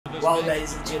Well,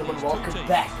 ladies and gentlemen, welcome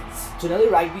back to another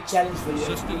rugby challenge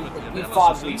video. It's been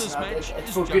 5 weeks now.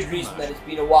 It's for good reason that it's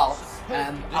been a while.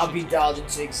 I've been dialed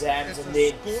into exams, and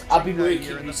then I've been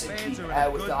working recently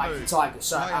with the IQ Tigers,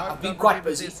 so I've been quite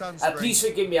busy. Please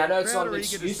forgive me, I know it's not an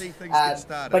excuse,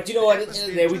 but you know what, at the end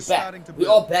of the day, we're back. We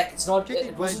are back.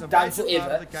 It wasn't done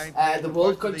forever. The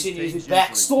world continues. We're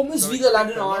back. Stormers v the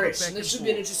London Irish, and this should be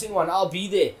an interesting one. I'll be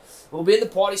there. We'll be in the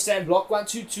party stand, block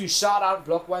 122. Shout out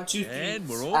block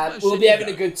 123. We'll be having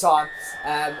a good time.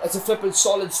 It's a flippin'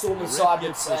 solid Stormers side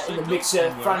that's in the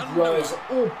mixer. Front row is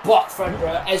all block front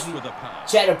row as we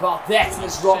chat about that. And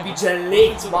it's Robbie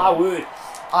Gillett, my word.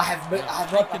 I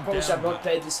promise I've not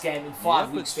played this game in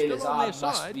 5 weeks, fellas.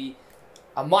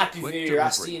 I might be very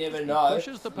rusty, you never know.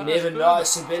 You never know.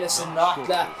 Sibelius and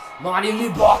Nakla, Mani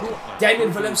Lubok,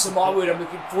 Damien Willemse, my word. I'm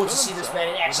looking forward to seeing this man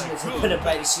in action. It's a bit of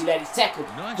play to see that. He's tackled.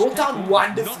 Brought down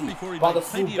wonderfully by the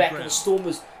fullback, and the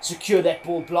Stormers secure that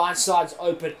ball. Blind sides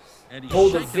open. Ball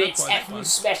the Vets, absolutely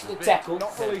smashed the tackle.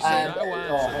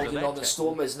 Holding on the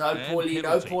Stormers. No Paulie,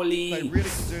 no Paulie.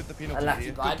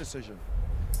 Unlucky, bud.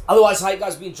 Otherwise, how you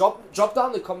guys been? Drop down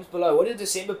in the comments below. What are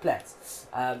December plans?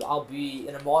 I'll be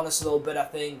in Amanus a little bit, I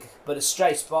think. But a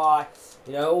straight by,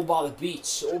 you know, all by the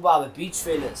beach. All by the beach,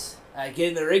 fellas.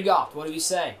 Getting the rig out. What do we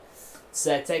say? It's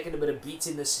taken a bit of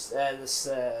beating this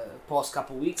past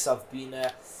couple of weeks.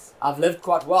 I've lived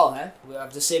quite well, huh?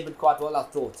 I've Decembered quite well, I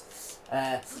thought.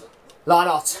 Line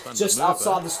out, just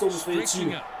outside the Stormers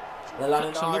 32. The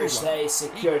London Irish, they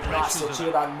secured nice. They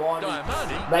cheered on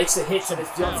Marnie. Makes a hit, and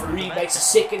it's Dion Fareed. Makes a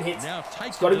second hit.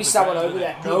 It's got to be someone over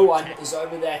that. No one is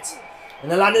over that. And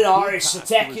the London Irish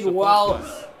attacking well.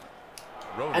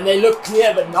 And they look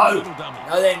clear, but no.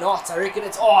 No, they're not. I reckon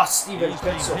it's... Oh, Stephen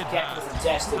Pitzel. Captain,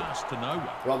 fantastic.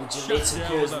 Robert Gillett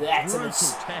secures that. And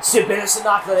it's Sibelius and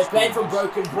Nakla. They're playing from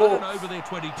broken ball.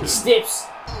 He steps.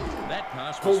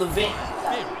 Pull the vet.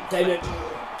 David. Okay,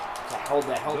 hold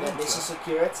that. Let's just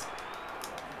secure it.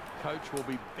 Coach will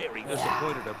be very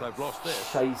disappointed if they've lost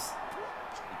this. He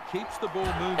keeps the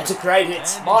ball moving. It's a great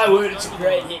hit. My word, it's a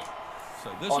great hit.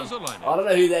 So this is a line. I don't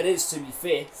know who that is, to be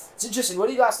fair. It's interesting. What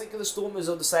do you guys think of the Stormers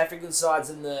on the South African sides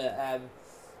in the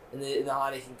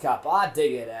Heineken Cup? I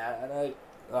dig it. I know.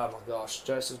 Oh my gosh,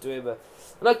 Joseph Dweber.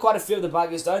 I know quite a few of the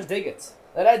buggers don't dig it.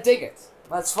 They don't dig it.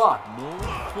 That's fine.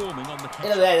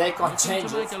 They can't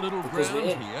change it because we're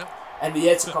in here. And we're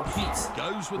here to compete.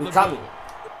 We're coming.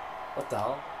 What the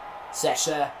hell?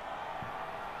 Sasha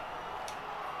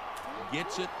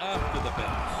gets it after the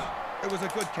bounce. It was a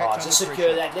good catch. Just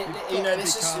secure that. You know,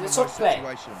 let's not play.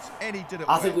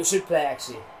 I think we should play,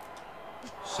 actually.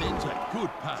 Sends a good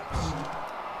pass.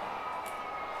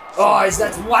 Oh, is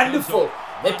that wonderful?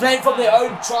 They're playing from their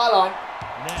own try line.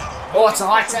 Oh, it's a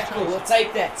high tackle. We'll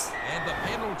take that. And the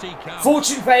penalty comes.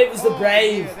 Fortune favours the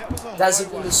brave.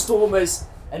 Doesn't the Stormers.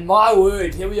 And my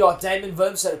word, here we are. Damien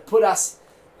Willemse to put us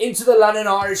into the London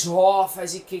Irish half.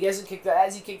 Has he kicked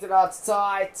it out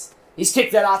tight? He's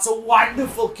kicked that out. It's a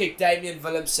wonderful kick, Damien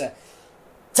Willemse.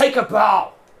 Take a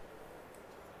bow.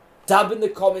 Dub in the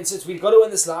comments. We've got to win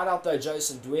this line out though,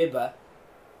 Joseph Dweber.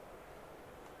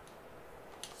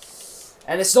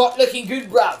 And it's not looking good,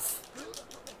 bruv.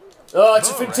 Oh, it's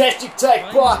a fantastic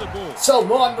take by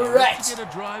Salman Barat.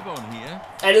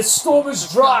 And it's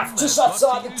Stormers drive just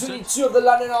outside the 22 of the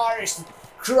London Irish. The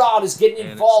crowd is getting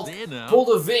involved. Paul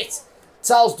the vet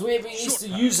tells Dweber he needs to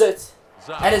use it.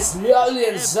 And it's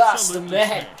Leolian Zas, the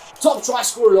man. Top try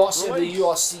scorer last year in the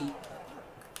URC.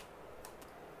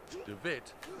 De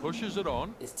Vet pushes it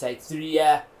on. It's take 3.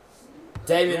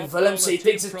 Damien Willemse, he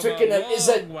thinks it's tricking him. Is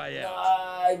it? No,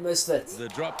 he missed it. The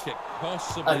drop kick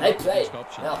possibly. And they play.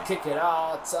 They'll kick it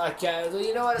out. Okay, well,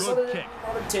 you know what? It's not a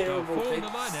terrible thing.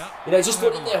 You know, just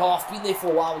got in their half, been there for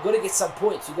a while. We've got to get some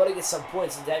points. We've got to get some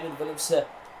points. And Damien Willemse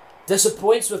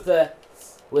disappoints with the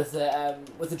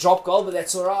drop goal, but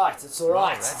that's all right. It's all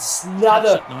right. It's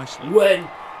another win.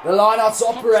 The lineout's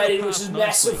operating, which is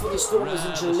massive for the Stormers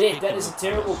and Gillett. That is a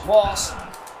terrible pass.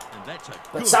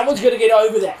 But someone's going to get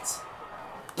over that.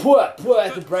 Poor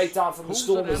at the breakdown from the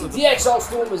Stormers. The DHL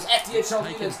Stormers at DHL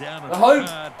Winners, the home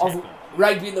of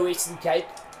rugby in the Western Cape.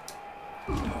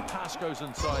 Pass goes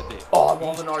inside there. Oh,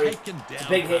 Marvin Ori.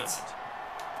 Big hit.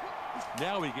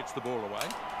 Now he gets the ball away.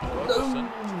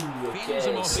 Okay,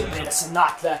 Sibelius and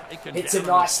Nakla hits him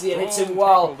nicely and hits him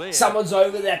well. Someone's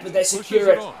over that, but they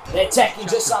secure it. They're attacking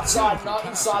just outside, not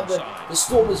inside the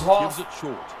Stormers half.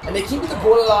 And they're keeping the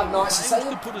ball alive nicely.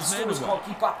 Something the Stormers can't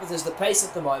keep up with is the pace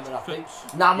at the moment, I think.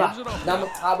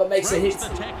 Nama makes a hit.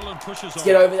 Let's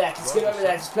get over that.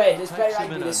 Let's play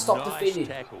rugby. Let's stop defending.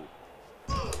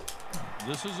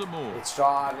 This is a move. Let's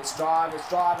drive, let's drive, let's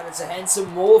drive, and it's a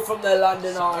handsome maul from the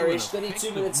London Irish.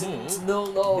 32 minutes into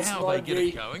 0-0. It's Now not they get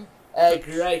it going. a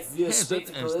great view Has it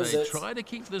spectacle, as is they it? try to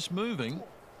keep this moving.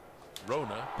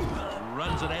 Rona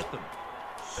runs it at them.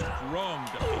 Strong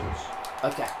defence.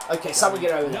 Okay, someone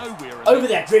get over there. Nowhere Over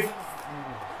there, Griffin.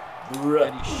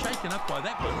 And he's shaken up by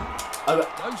that one. Over.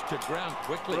 Goes to ground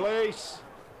quickly. Release.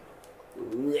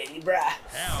 Ready, bruh.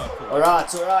 Powerful. Alright,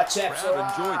 chaps, Crowd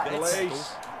alright. enjoyed that.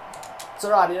 Release. It's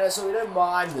alright, you know, so we don't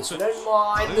mind this. We don't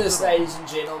mind this, ladies and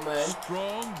gentlemen.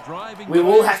 Strong driving. We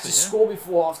will have to there. score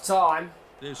before half time.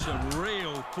 There's some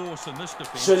real force in this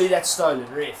defence. Surely that's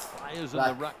stolen, ref. Players in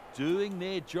Like- the ruck doing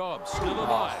their job, still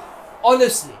alive.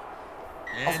 Honestly,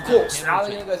 And of course. a Now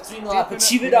penalty. they're going to go 3-0 up. Definite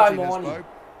Achieve it, penalty, Imani. Lisbo.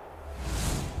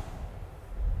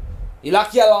 You're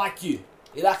lucky I like you.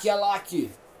 You're lucky I like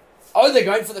you. Oh, they're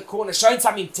going for the corner, showing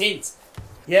some intent.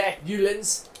 Yeah,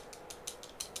 Newlands.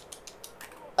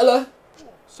 Hello.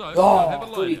 So, Oh, they'll have a I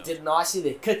thought he line-out. did nicely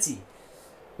there. Kitty.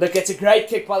 Look, it's a great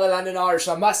kick by the London Irish,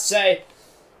 I must say.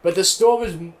 But the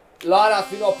Stormers line-out's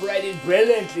been operating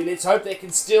brilliantly. Let's hope they can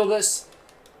steal this.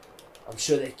 I'm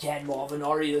sure they can, Marvin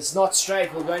Ori. It's not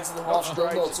straight. We'll go into the half straight.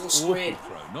 double. It's all squared. Awful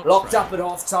throw, not Locked straight. up at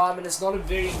half time, and it's not a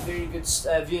very, very good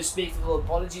view spectacle.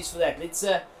 Apologies for that. Let's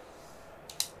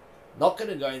not going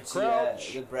to go into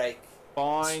Crouch. the break.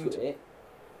 Bind. Square.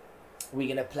 We're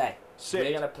going to play. Sit. We're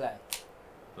going to play.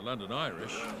 The London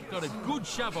Irish got a good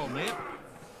shove on there.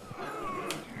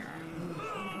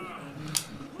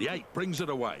 The 8 brings it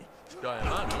away.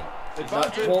 Diamante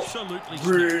Advantage. Ball. absolutely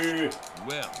Brrr. snapped.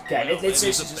 Well, Okay, well, let's that is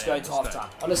seriously a just bad go into half mistake. time.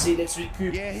 Honestly, let's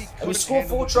recoup. Yeah, he And we couldn't scored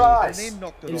handle 4 the ball tries and then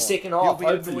knocked it in the off. second He'll half, be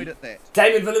hopefully. annoyed at that.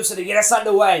 Damon Williamson to get us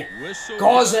underway. Whistle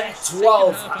Gaza goes. at Second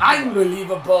 12. half.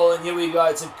 Unbelievable. And here we go.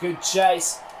 It's a good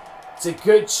chase. It's a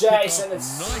good chase. And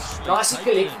it's Nicely nicely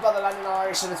taken collected in. by the London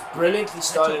Irish. And it's brilliantly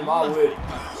stolen, a my lovely word.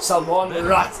 pass. Salmon, Better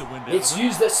right. knock the wind out Let's of it.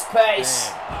 use the space.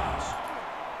 Bad pass.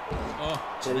 Oh, that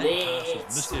pass was Gillett.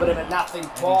 missed A bit of a everything. nothing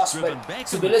he's pass. driven But back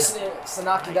to in be the listening,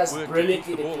 Sanaki does Work to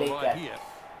brilliantly keep to the ball collect alive that. here.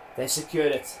 They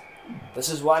secured it. This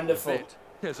is wonderful. Vet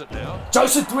has it now.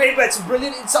 Joseph Dwebber, it's a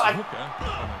brilliant inside. Hooker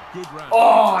on a good run.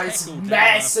 Oh, it's Tackled down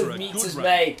massive after a meters good run.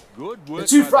 made. Good The work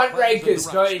two by front players in the rankers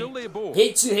ruck. going Still their ball.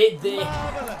 head to head there.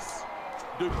 Marvellous.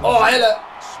 Duke Oh, hello.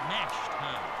 smashed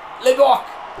home. Lebok.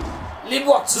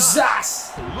 Lebok to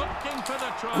Zas. Looking for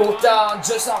the try Brought line. down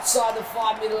just outside the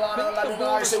 5-meter line of the London ball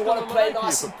Irish. is They still want to play alive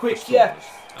nice here and for quick the here.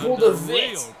 Stormers. Pull the Under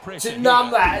vet real pressure to here.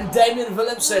 number and Damien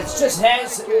Williamson. It's just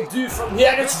hands that will do from here.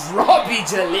 And it's Robbie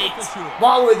Gillett.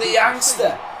 Wow, with the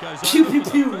youngster. Pew, pew,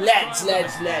 pew. Lads,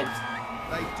 lads, lads.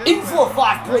 They did In for a well.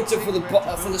 5-pointer for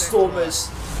the Stormers.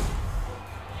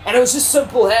 And it was just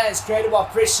simple hands created by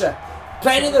pressure.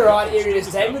 Playing in the right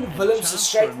areas, Damon Williams is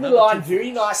straight in the line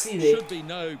very nicely there. Should be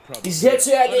no problem. He's here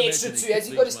to add I'd the extra imagine 2. Has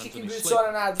he got his keeps kicking these boots ones on?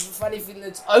 And I have a funny feeling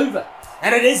it's over.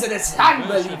 And it is, and it's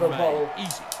unbelievable. Made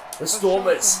easy. The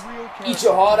Stormers. Some real Eat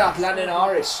your heart out, character. London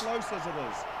Irish. Close as it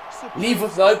is. Super Leave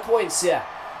with no points here.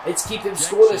 Let's keep them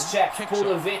Jackson scoreless, chaps. kicks Paul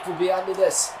the off. vet will be under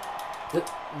this. The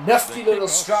nifty The little kickoff.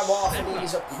 scrum off, and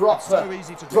he's a so proper,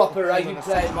 easy to drop proper the ball rugby in a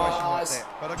player in my situation like eyes. that.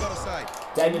 But I gotta say,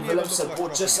 Damon never Williamson looked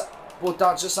like brought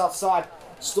down just outside.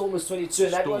 Stormers 22,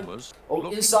 and that one, Stormers or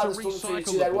looking inside to the Stormers recycle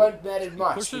 22, the that ball. won't matter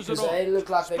much Pushes because it on. they look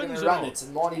like they're going Spins to it run on. it.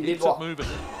 And Marty Keeps it Lebok, moving.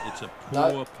 It's a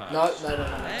no, poor pass. no.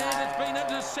 And it's been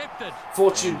intercepted.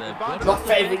 Fortune, And they've got not it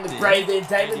favouring the back brave there. and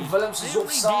Damon he's Williams is nearly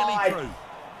offside. through.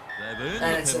 They've earned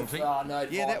And the it's penalty. no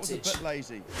Yeah, that was a advantage. bit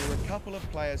lazy. There were a couple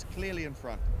of players clearly in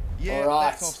front. Yeah, All right.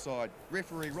 that's offside.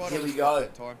 Referee right Here on we the go. spot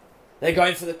that time. They're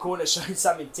going for the corner, showing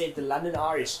some intent. The London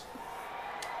Irish.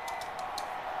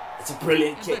 It's a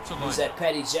brilliant And kick. that's a Who's line. that?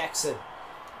 Paddy Jackson.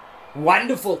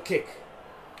 Wonderful kick.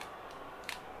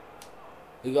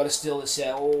 We got to steal this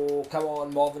here. Oh, come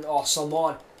on, Marvin. Oh,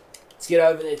 Salmon. Let's get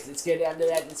over there. Let's get under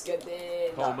that. Let's get there.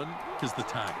 No. Coleman is the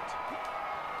target.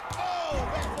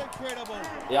 Oh, that's incredible.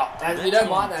 Yeah, and we That's don't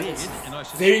mind that. one It's did, and I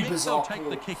suspect very they'll bizarre take call,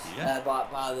 the kick here.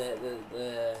 by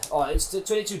the oh, it's the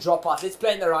 22 drop off. Let's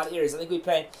play in the right areas. I think we're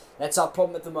playing. That's our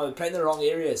problem at the moment. Playing the wrong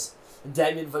areas. And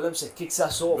Damien Williamson kicks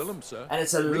us off. Willemser And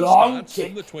it's a restarts long from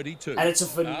kick. the 22. And it's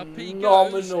a Up he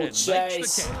phenomenal goes and makes the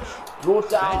chase. catch. Brought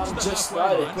down That's the just halfway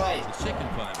by the line. play. The second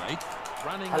 5'8",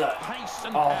 running Hello. at pace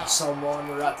and Oh, power.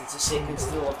 someone right. It's a second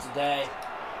still of today.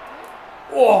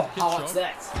 Oh, Kick how shot, much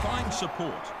that? Fine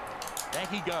support. Back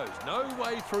he goes. No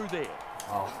way through there.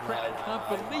 Oh, Crowd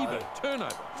can't believe it.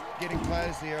 Turnover. Getting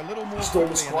players there a little more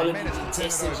Storm's quickly, and quality they managed to turn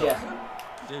tested it here. over.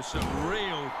 There's some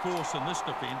real force in this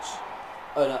defence.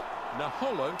 Oh no.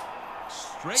 Naholo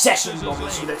stretches Session his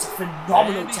Robertson, leg. that's a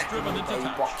phenomenal And he's tackle driven by into Baby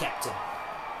touch. Bot captain.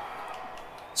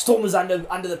 Stormers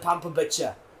under the pump a bit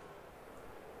here.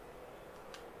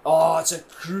 Oh, it's a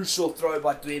crucial throw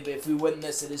by Dwebe. If we win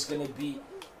this, it is going to be...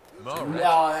 Morat.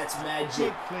 Oh, that's magic.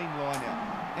 Good clean line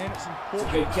out. And it's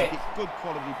important good to kick. get good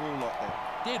quality ball like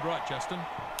that. Dead right, Justin.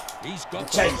 He's got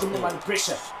The chase from them under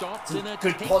pressure. Stopped It's in a a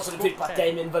good positive hit by textbook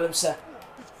Damien Willemse.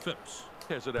 Phipps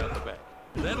has it out the back.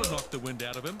 That'll knock the wind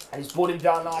out of him. And he's brought him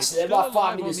down nicely. They're It's about still 5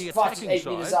 alive on metres, the 5 to 8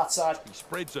 attacking metres side. outside He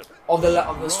spreads it. of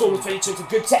the Storm of 22. It's a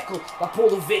good tackle by Paul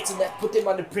the Vet, and that put them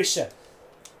under pressure.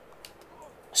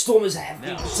 Stormers have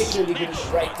been Now, particularly good at the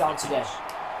breakdown today.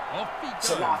 Off he goes,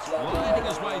 So now, gliding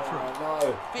his way through.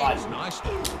 No, Feds right.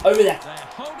 nicely. Over there. They're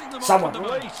holding them Someone. off at the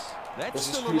moment. That's This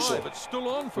is still crucial. alive. It's still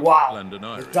on for Wow. London The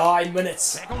Irish. dying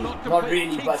minutes. Tackle not Not complete,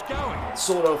 really, keeps but going.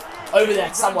 sort of. Over there,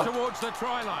 Run someone. towards the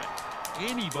try line.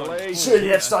 Anybody. Surely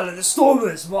they've started the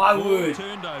Stormers, my Ball word.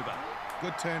 turned over.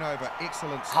 Good turnover.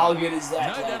 Excellent How start. good is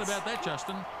that, No doubt lads? about that,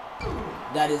 Justin.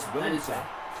 That is bad.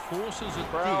 Forces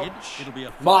it dead. It'll be a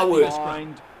My five-minute word.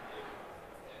 scrum.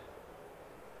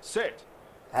 Set.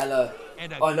 Hello.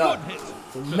 And a Oh no. good hit.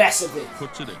 It's a massive hit.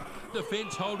 Puts it in.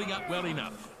 Defence holding up well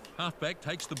enough. Halfback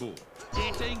takes the ball.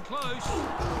 Getting close.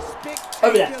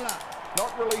 Over there.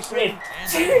 Not releasing. Red. And they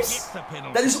Serious? get the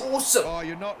penalty. That is awesome. Oh,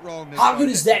 you're not wrong. this How time. good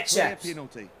is That's that, a clear chaps?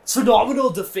 penalty. It's phenomenal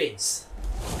defence.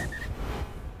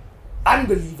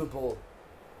 Unbelievable.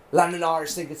 London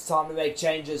Irish think it's time to make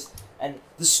changes, and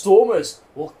the Stormers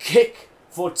will kick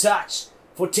for touch,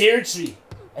 for territory.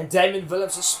 And Damien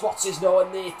Willemse spots there's no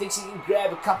one there, thinks he can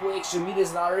grab a couple extra metres,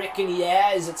 and I reckon he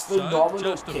has. It's So, phenomenal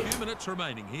just a kick. few minutes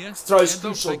remaining here. Throws And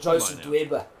they'll crucial, take the Joseph line out.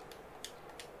 Dwebe.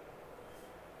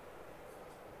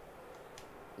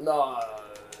 No.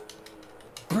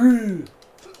 Brew.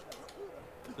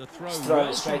 The throw Throw well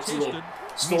it straight to contested. them.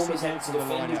 Stormers Missing have out to from the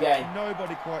defend line out. again.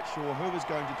 Nobody quite sure who was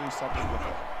going to do something with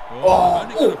it. Oh,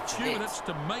 only got oh, a few minutes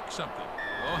to make something.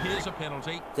 Oh, here's a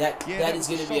penalty. That Yeah, that that is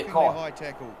was going to be a shockingly call. high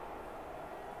tackle.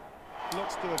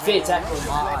 Looks to have Fair had a tackle, rush of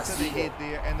my blood eyes, to the either. head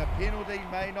there, and the penalty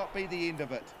may not be the end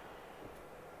of it.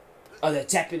 Oh, they're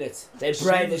tapping it. They're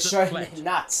brave. They're Sends it showing flat. their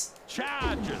nuts.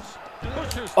 Charges.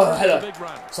 Pushes Oh, through hello. the big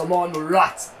run. Someone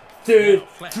right. Third Yeah,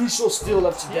 flat. crucial steal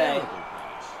of today. Terrible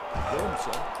pass. Willemse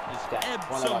is Okay,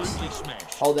 one of us. absolutely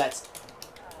smashed. Hold that.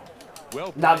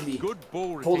 Well played. Lovely. Good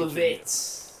ball Pull the retention.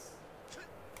 vets.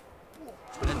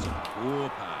 That's a poor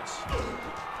pass.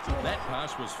 That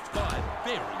pass was five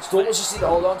very Stormers just need to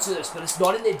hold on to this, but it's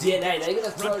not in their DNA. They're going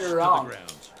to throw Rush it to the around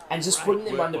ground. and just Great putting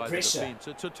them work under by the pressure. defence.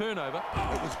 It's a turnover.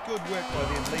 It was good work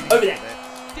by them leading Over to there.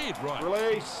 that. Dead right.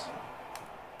 Release.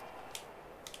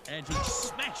 And he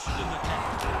smashed in the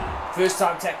tackle. First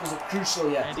time tackles are crucial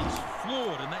here. And he's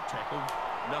floored in that tackle.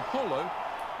 Naholo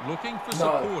looking for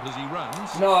No. support as he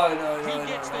runs. No, no, no, He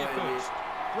gets no, there no, first.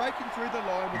 Breaking through the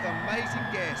line with amazing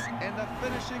gas, and the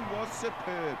finishing was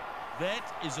superb. That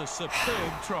is a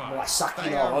superb try. Oh, I suck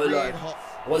They you are know, red hot.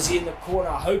 Was he in the corner?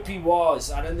 I hope he was.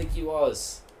 I don't think he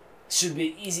was. Should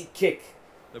be an easy kick.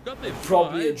 They've got their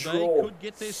Probably a five. draw. They could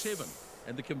get their seven.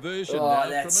 And the conversion Oh, now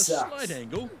that from a sucks. slight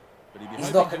angle. But he'd be He's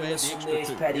hoping not to going to add miss the from extra there,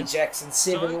 two. Paddy Jackson.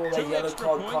 7 all, that two yellow extra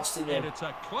card points, costing and him. it's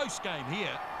a close game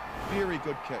here. Very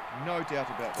good kick, no doubt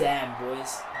about that. Damn,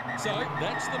 boys. So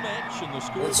that's the match, and the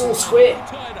score It's all square.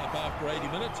 tied up after 80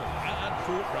 minutes of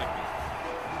hard-fought rugby.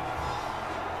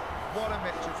 What a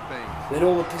match it's been. With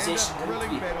all the And possession, a didn't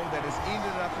thrilling we? battle that has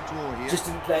ended up a draw here. Just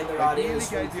didn't play in the They right nearly areas,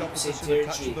 gave the 40% opposition a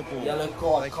touch of the territory. ball. Yellow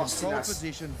card They costing controlled us.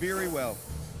 possession very well.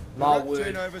 My Ruck word.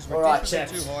 turnovers were Alright,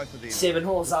 definitely chaps. too high for them. 7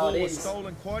 holes The how ball it was ends.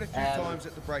 stolen quite a few times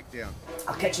at the breakdown.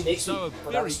 I'll catch you next So week a for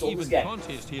another very Stormers even game.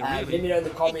 contest here, Let really. me know in the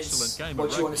comments Excellent game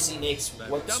what of you want rugby. to see next, They've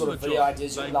what done sort the of video job.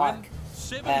 ideas you They like. win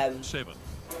 7-7.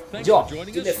 Thanks Yeah, for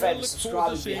joining do us. me a favour, We'll look subscribe forward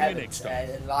to if you seeing you haven't, next time.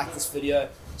 and like this video.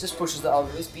 Just pushes the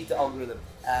algorithm. Let's beat the algorithm.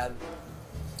 Yeah,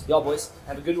 boys,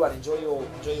 have a good one. Enjoy your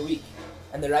week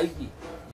and the rugby.